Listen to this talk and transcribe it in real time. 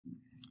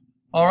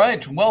All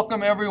right,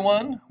 welcome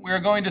everyone. We are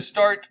going to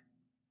start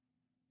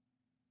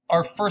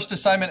our first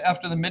assignment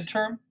after the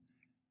midterm,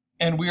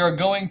 and we are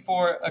going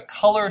for a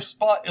color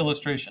spot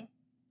illustration.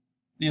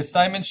 The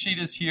assignment sheet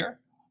is here.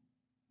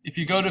 If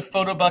you go to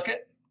PhotoBucket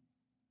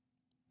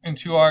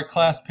into our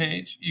class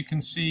page, you can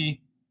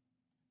see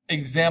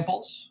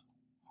examples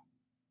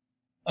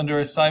under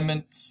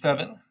assignment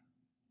 7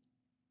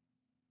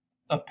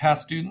 of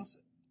past students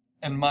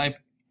and my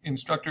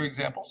instructor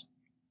examples.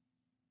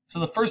 So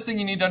the first thing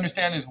you need to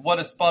understand is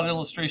what a spot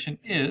illustration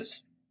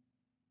is.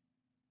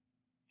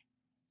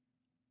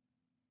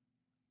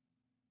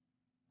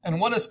 And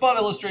what a spot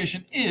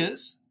illustration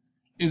is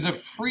a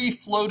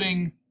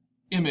free-floating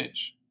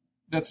image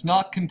that's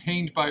not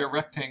contained by a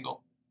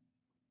rectangle.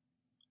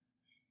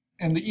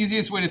 And the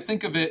easiest way to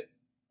think of it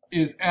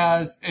is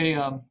as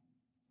a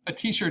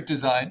t-shirt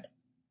design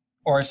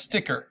or a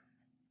sticker.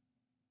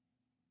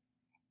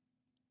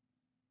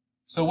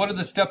 So what are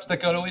the steps that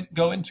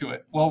go into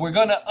it? Well, we're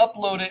going to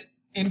upload it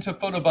into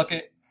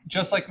PhotoBucket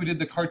just like we did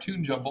the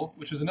cartoon jumble,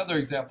 which is another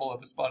example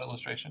of a spot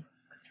illustration,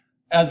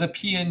 as a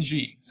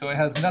PNG. So it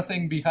has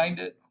nothing behind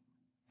it,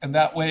 and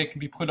that way it can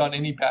be put on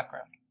any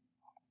background.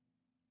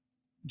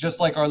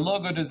 Just like our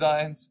logo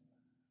designs,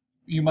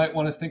 you might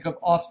want to think of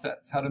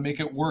offsets, how to make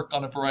it work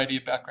on a variety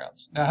of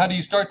backgrounds. Now, how do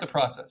you start the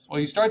process? Well,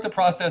 you start the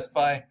process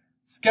by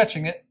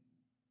sketching it,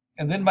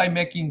 and then by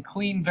making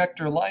clean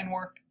vector line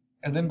work,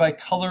 and then by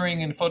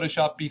coloring in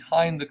Photoshop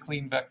behind the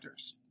clean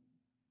vectors.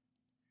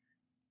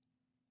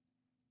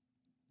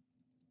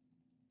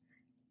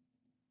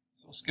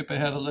 So we'll skip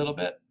ahead a little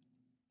bit.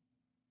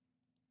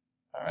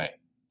 All right.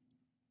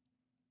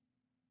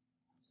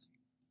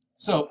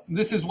 So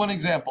this is one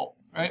example,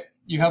 right?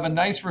 You have a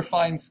nice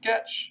refined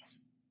sketch.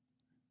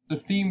 The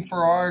theme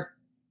for our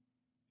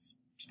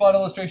spot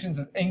illustrations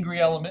is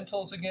angry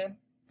elementals again,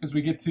 because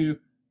we get to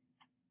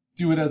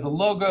do it as a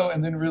logo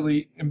and then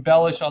really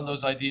embellish on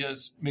those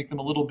ideas, make them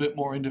a little bit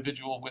more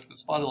individual with the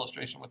spot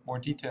illustration with more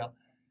detail.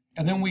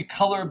 And then we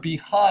color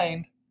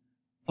behind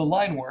the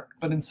line work,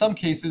 but in some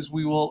cases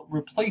we will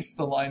replace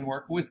the line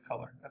work with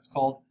color. That's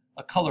called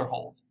a color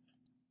hold.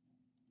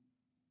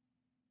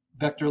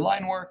 Vector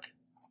line work,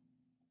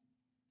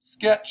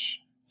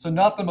 sketch, so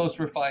not the most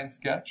refined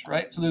sketch,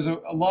 right? So there's a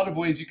lot of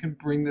ways you can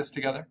bring this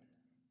together.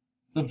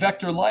 The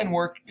vector line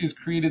work is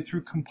created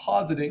through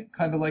compositing,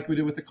 kind of like we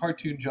did with the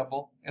cartoon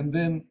jumble, and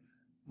then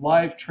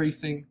live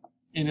tracing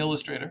in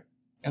Illustrator,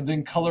 and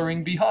then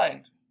coloring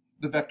behind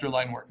the vector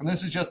line work. And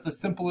this is just the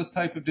simplest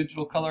type of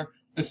digital color.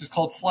 This is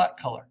called flat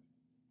color.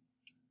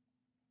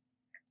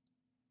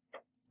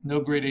 No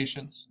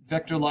gradations.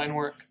 Vector line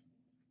work,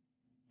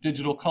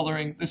 digital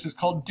coloring. This is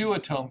called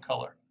duotone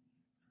color,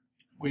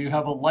 where you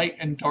have a light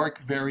and dark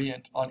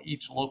variant on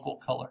each local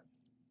color.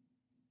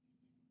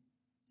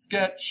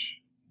 Sketch,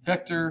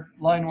 vector,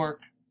 line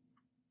work,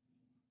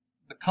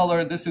 the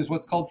color. This is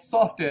what's called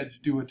soft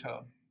edge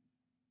duotone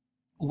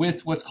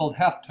with what's called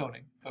half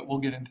toning, but we'll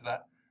get into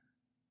that.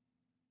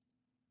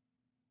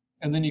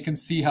 And then you can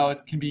see how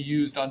it can be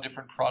used on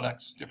different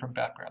products, different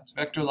backgrounds.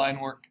 Vector line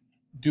work,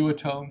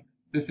 duotone.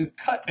 This is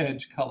cut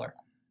edge color.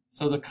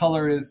 So the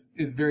color is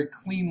very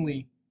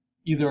cleanly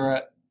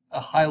either a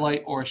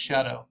highlight or a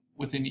shadow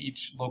within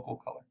each local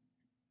color.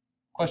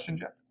 Question,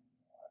 Jeff?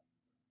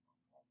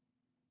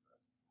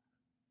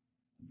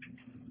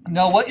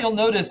 Now what you'll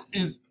notice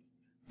is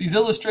these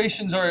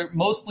illustrations are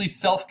mostly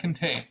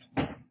self-contained,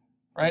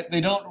 right? They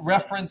don't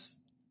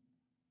reference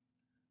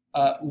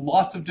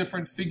lots of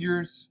different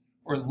figures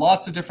or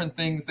lots of different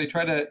things. They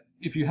try to,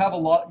 if you have a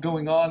lot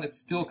going on, it's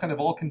still kind of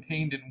all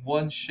contained in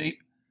one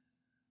shape.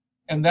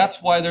 And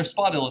that's why they're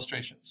spot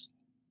illustrations.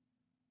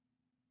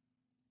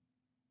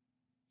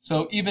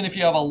 So even if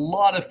you have a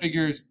lot of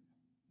figures,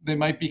 they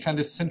might be kind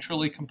of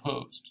centrally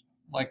composed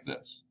like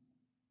this,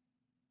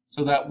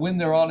 so that when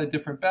they're on a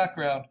different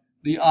background,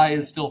 the eye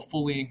is still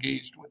fully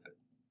engaged with it.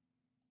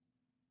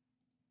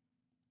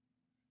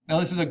 Now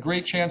this is a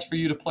great chance for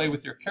you to play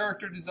with your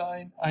character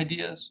design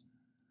ideas,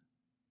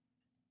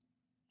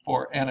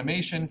 for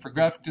animation, for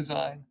graphic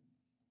design.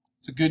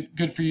 It's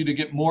good for you to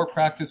get more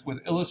practice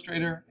with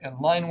Illustrator and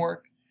line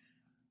work.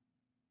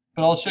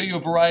 But I'll show you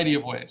a variety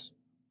of ways.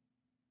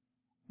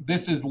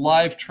 This is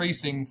live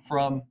tracing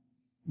from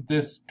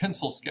this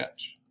pencil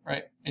sketch,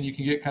 right? And you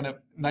can get kind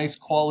of nice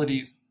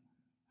qualities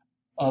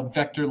of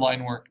vector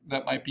line work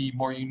that might be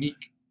more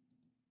unique.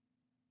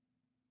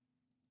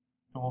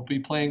 And we'll be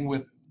playing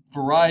with a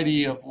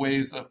variety of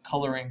ways of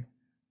coloring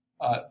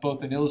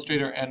both in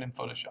Illustrator and in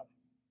Photoshop.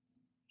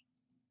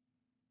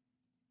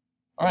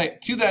 All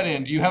right, to that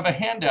end, you have a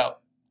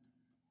handout.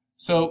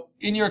 So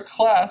in your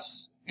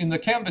class, in the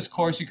Canvas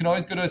course, you can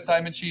always go to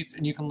assignment sheets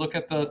and you can look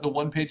at the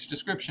one-page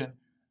description.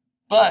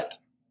 But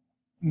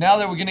now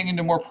that we're getting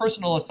into more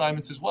personal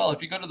assignments as well,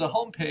 if you go to the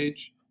home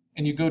page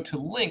and you go to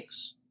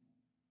links,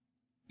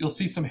 you'll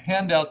see some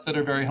handouts that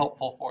are very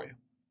helpful for you.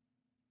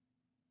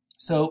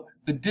 So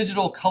the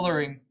digital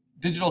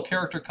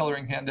character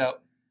coloring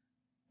handout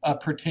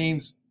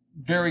pertains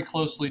very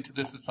closely to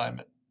this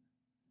assignment.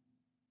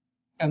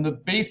 And the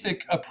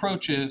basic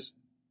approach is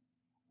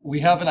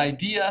we have an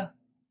idea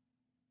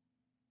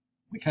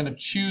We kind of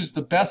choose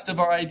the best of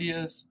our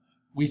ideas.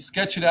 We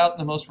sketch it out in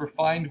the most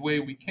refined way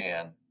we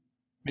can,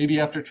 maybe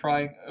after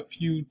trying a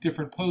few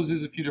different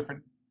poses, a few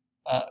different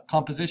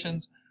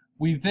compositions.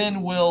 We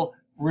then will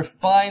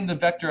refine the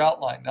vector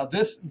outline. Now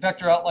this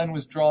vector outline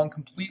was drawn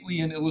completely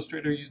in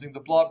Illustrator using the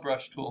blob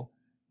brush tool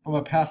from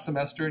a past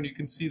semester, and you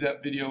can see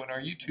that video in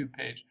our YouTube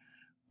page.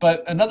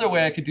 But another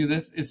way I could do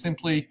this is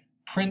simply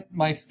print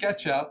my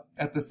sketch out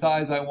at the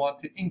size I want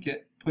to ink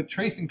it, put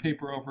tracing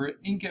paper over it,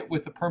 ink it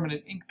with a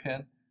permanent ink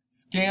pen,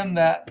 scan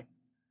that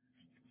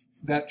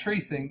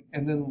tracing,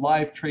 and then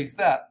live trace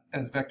that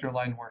as vector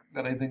line work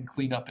that I then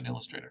clean up in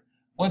Illustrator.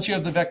 Once you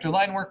have the vector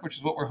line work, which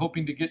is what we're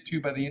hoping to get to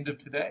by the end of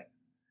today,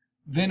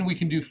 then we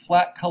can do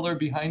flat color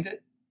behind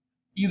it,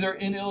 either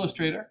in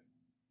Illustrator,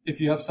 if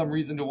you have some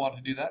reason to want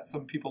to do that.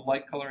 Some people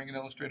like coloring in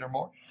Illustrator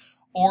more,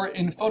 or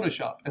in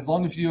Photoshop. As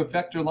long as you have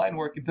vector line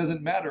work, it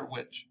doesn't matter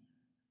which.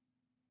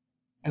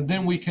 And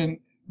then we can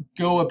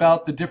go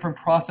about the different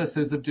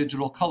processes of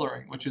digital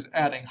coloring, which is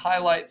adding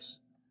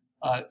highlights,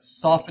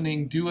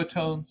 softening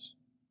duotones,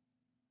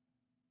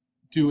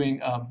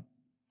 doing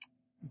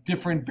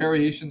different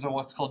variations on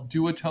what's called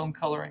duotone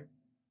coloring,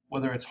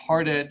 whether it's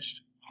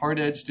hard-edged.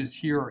 Hard-edged is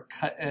here, or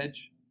cut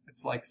edge.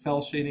 It's like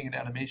cell shading and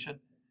animation.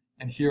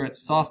 And here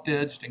it's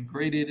soft-edged and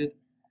gradated.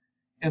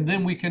 And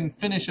then we can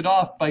finish it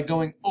off by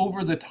going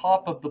over the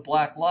top of the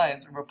black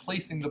lines and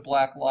replacing the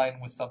black line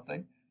with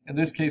something. In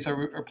this case, I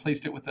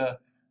replaced it with a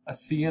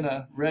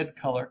sienna red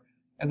color,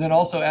 and then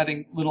also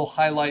adding little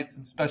highlights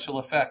and special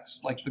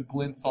effects like the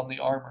glints on the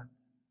armor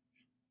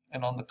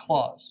and on the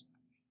claws.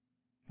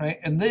 Right?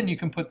 And then you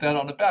can put that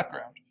on a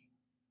background,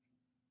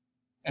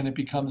 and it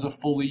becomes a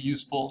fully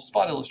useful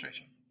spot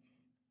illustration.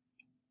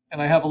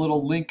 And I have a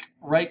little link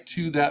right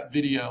to that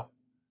video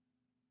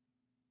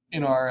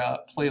in our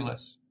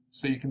playlist,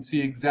 so you can see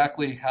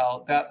exactly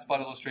how that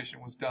spot illustration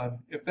was done,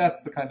 if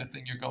that's the kind of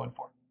thing you're going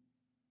for.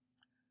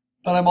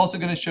 But I'm also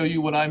going to show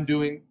you what I'm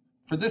doing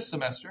for this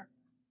semester.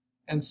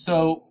 And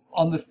so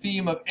on the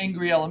theme of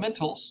angry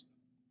elementals,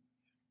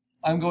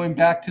 I'm going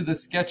back to the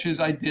sketches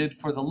I did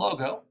for the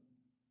logo,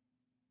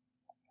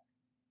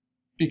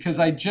 because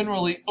I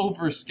generally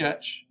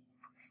oversketch,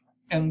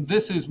 and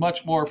this is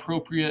much more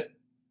appropriate,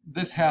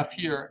 this half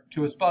here,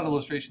 to a spot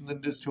illustration than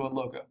it is to a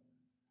logo.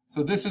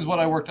 So this is what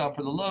I worked on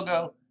for the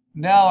logo.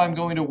 Now I'm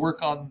going to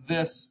work on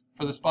this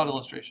for the spot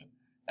illustration.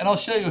 And I'll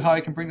show you how I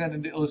can bring that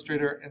into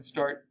Illustrator and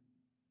start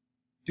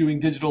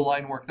doing digital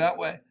line work that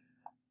way.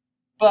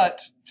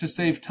 But to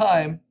save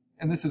time,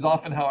 and this is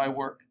often how I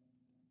work,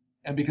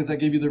 and because I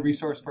gave you the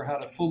resource for how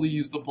to fully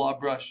use the blob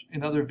brush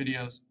in other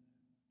videos,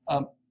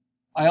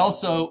 I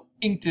also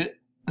inked it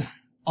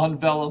on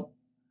vellum.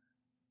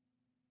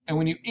 And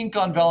when you ink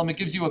on vellum, it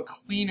gives you a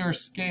cleaner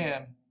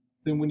scan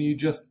than when you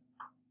just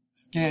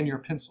scan your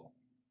pencil.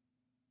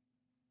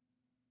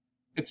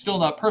 It's still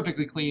not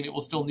perfectly clean. It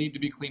will still need to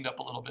be cleaned up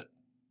a little bit.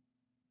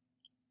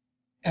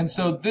 And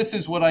so this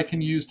is what I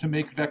can use to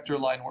make vector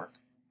line work.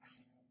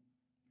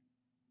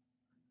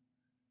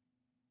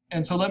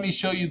 And so let me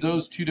show you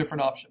those two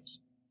different options.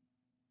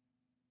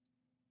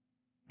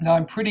 Now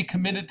I'm pretty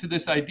committed to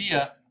this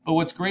idea, but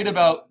what's great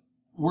about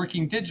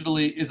working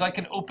digitally is I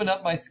can open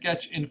up my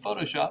sketch in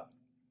Photoshop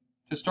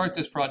to start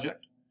this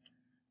project.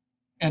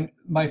 And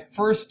my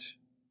first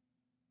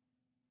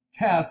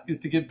task is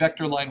to get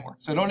vector line work.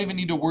 So I don't even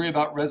need to worry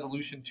about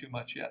resolution too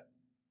much yet.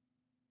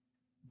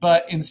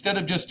 But instead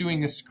of just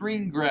doing a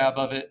screen grab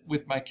of it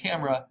with my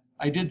camera,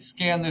 I did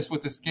scan this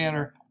with a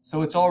scanner.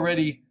 So it's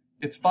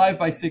 5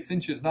 by 6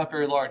 inches, not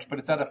very large, but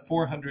it's at a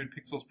 400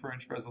 pixels per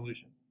inch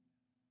resolution.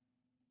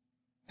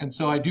 And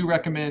so I do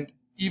recommend,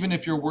 even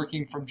if you're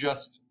working from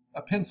just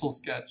a pencil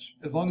sketch,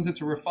 as long as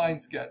it's a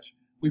refined sketch,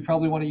 we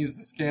probably want to use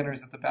the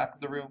scanners at the back of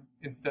the room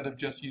instead of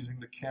just using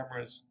the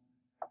cameras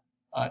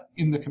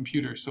in the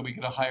computer, so we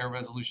get a higher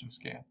resolution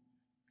scan.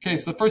 Okay,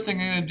 so the first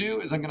thing I'm going to do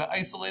is I'm going to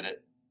isolate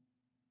it,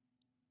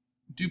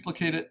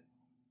 duplicate it,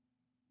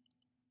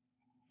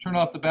 turn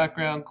off the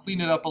background, clean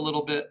it up a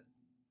little bit.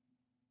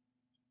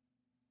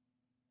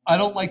 I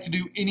don't like to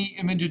do any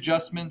image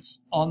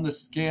adjustments on the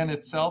scan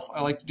itself.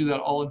 I like to do that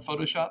all in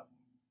Photoshop.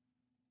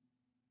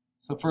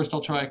 So first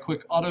I'll try a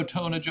quick auto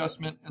tone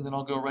adjustment, and then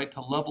I'll go right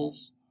to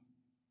levels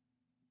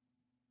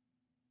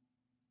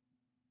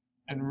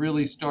and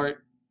really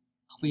start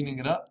cleaning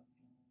it up.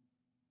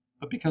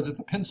 But because it's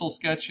a pencil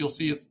sketch, you'll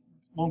see it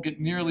won't get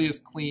nearly as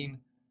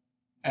clean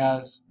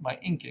as my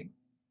inking.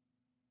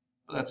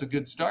 But that's a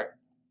good start.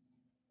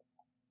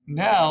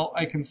 Now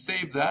I can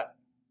save that.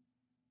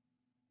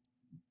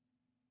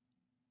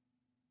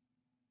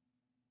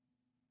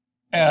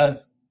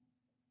 As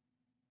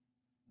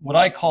what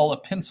I call a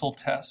pencil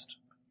test.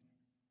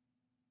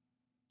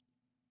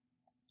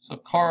 So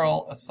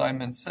Karl,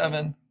 assignment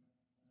 7.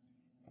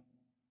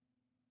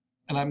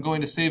 And I'm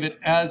going to save it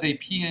as a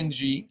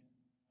PNG.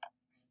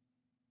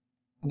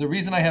 And the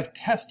reason I have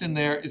test in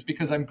there is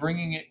because I'm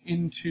bringing it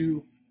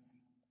into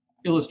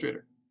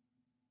Illustrator.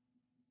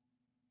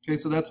 Okay,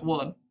 so that's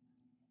one.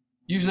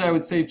 Usually I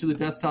would save to the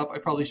desktop. I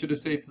probably should have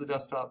saved to the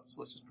desktop, so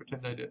let's just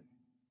pretend I did.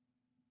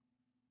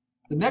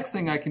 The next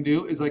thing I can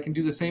do is I can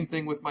do the same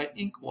thing with my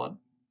ink one.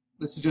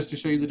 This is just to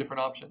show you the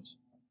different options.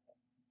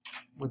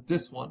 With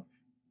this one,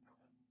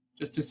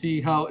 just to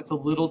see how it's a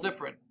little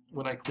different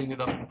when I clean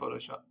it up in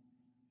Photoshop.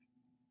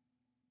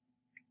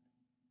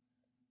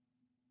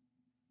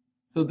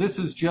 So this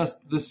is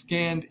just the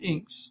scanned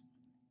inks.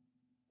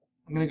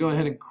 I'm going to go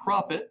ahead and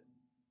crop it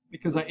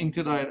because I inked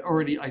it, I had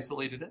already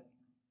isolated it.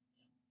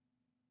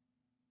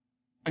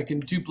 I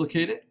can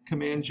duplicate it,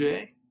 Command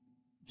J,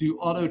 do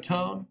auto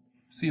tone,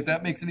 see if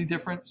that makes any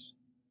difference.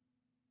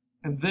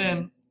 And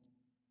then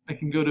I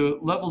can go to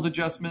levels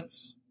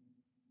adjustments,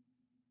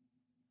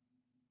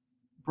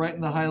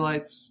 brighten the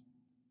highlights,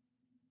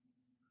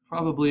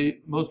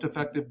 probably most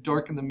effective,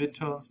 darken the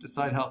midtones,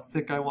 decide how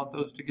thick I want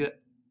those to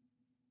get.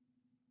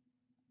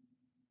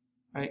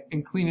 Right,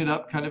 and clean it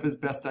up kind of as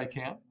best I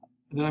can.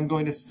 And then I'm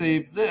going to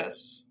save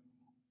this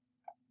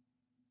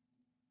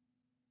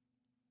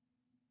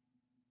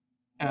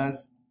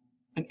as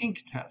an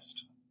ink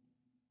test.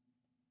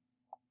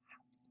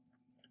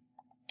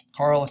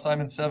 Karl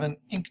Assignment 7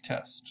 ink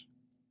test.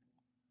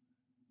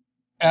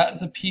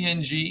 As a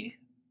PNG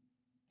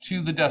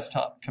to the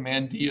desktop.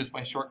 Command D is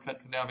my shortcut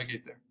to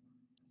navigate there.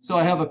 So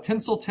I have a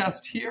pencil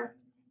test here.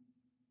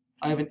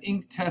 I have an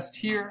ink test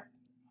here.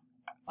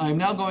 I'm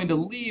now going to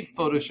leave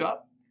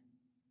Photoshop.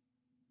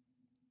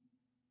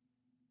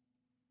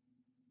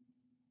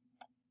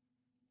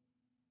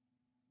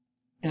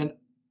 And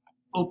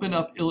open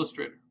up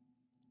Illustrator.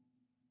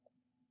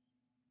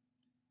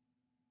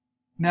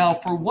 Now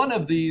for one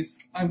of these,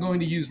 I'm going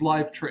to use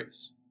Live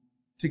Trace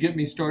to get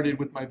me started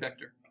with my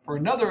vector. For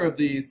another of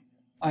these,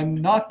 I'm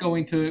not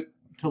going to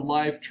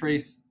live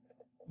trace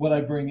what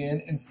I bring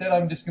in. Instead,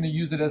 I'm just going to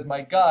use it as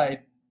my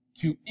guide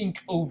to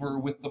ink over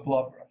with the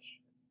blob brush.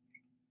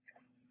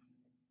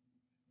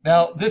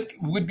 Now, this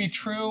would be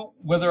true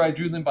whether I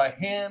drew them by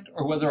hand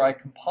or whether I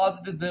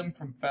composited them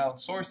from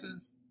found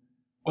sources,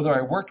 whether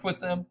I worked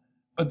with them.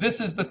 But this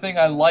is the thing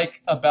I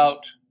like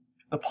about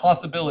the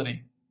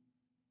possibility.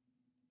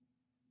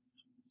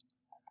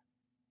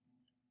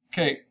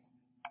 Okay,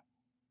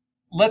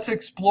 let's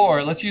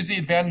explore. Let's use the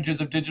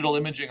advantages of digital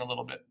imaging a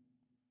little bit.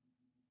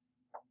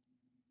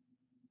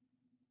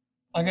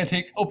 I'm going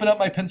to open up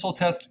my pencil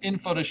test in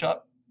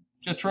Photoshop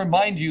just to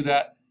remind you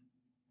that,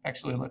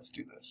 actually, let's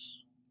do this,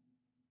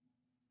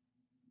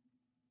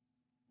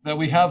 that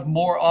we have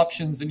more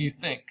options than you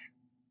think.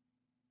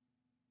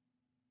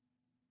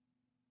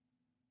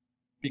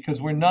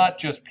 Because we're not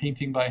just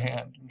painting by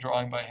hand and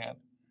drawing by hand.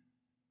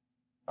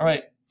 All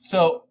right,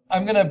 so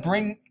I'm going to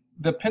bring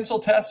the pencil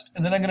test,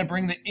 and then I'm going to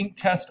bring the ink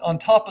test on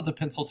top of the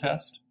pencil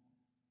test.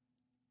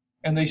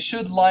 And they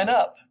should line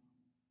up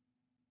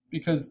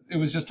because it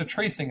was just a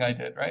tracing I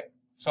did, right?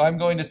 So I'm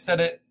going to set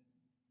it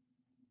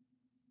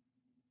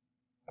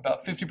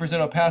about 50%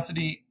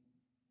 opacity,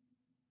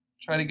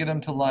 try to get them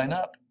to line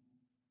up.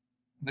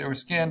 They were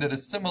scanned at a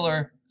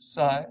similar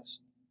size.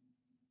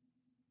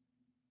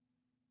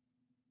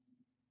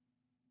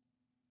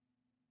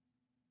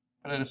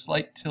 But at a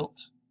slight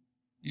tilt,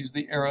 use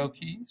the arrow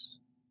keys.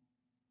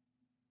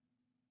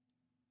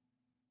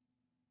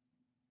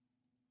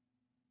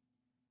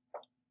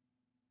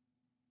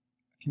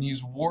 I can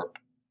use warp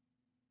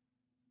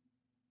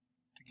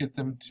to get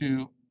them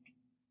to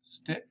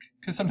stick,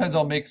 because sometimes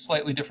I'll make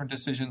slightly different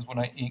decisions when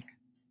I ink,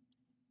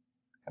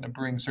 kind of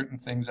bring certain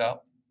things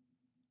out.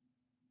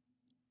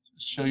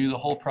 Just show you the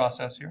whole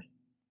process here.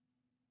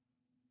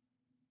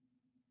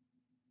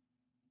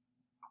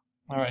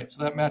 All right,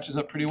 so that matches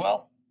up pretty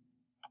well.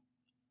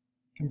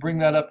 Can bring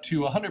that up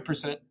to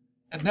 100%.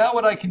 And now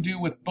what I can do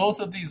with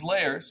both of these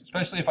layers,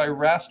 especially if I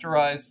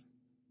rasterize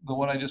the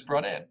one I just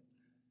brought in,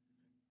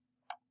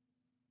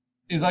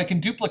 is I can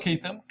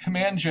duplicate them,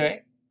 Command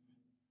J,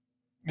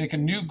 make a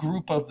new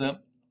group of them.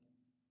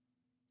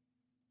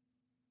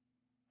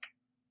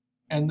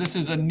 And this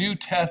is a new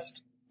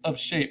test of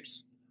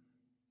shapes.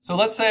 So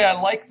let's say I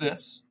like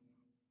this,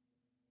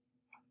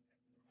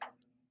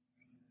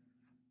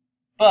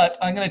 but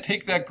I'm going to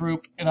take that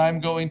group and I'm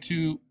going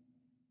to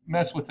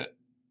mess with it.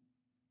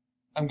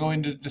 I'm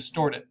going to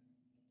distort it.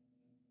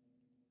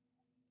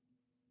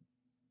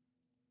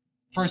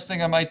 First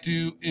thing I might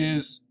do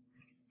is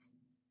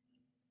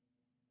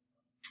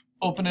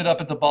open it up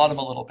at the bottom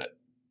a little bit.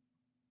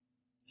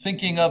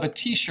 Thinking of a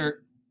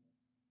t-shirt,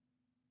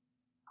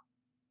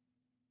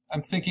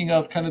 I'm thinking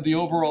of kind of the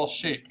overall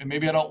shape, and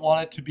maybe I don't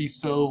want it to be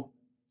so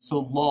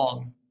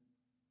long.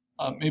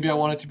 Maybe I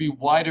want it to be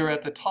wider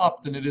at the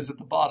top than it is at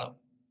the bottom.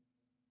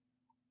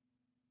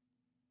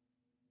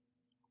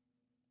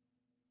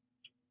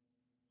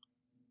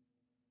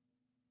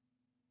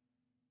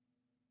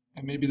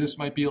 And maybe this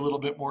might be a little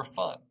bit more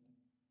fun,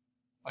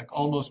 like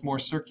almost more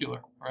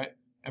circular, right?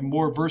 And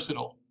more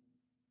versatile.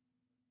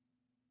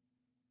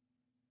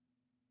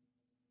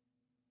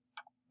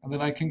 And then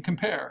I can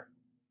compare.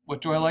 What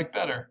do I like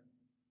better?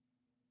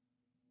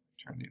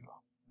 Turn these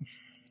off.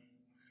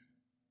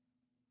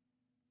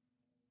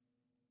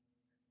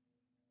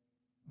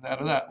 That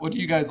or that. What do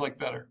you guys like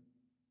better?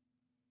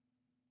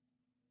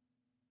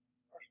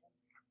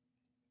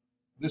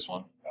 This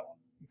one?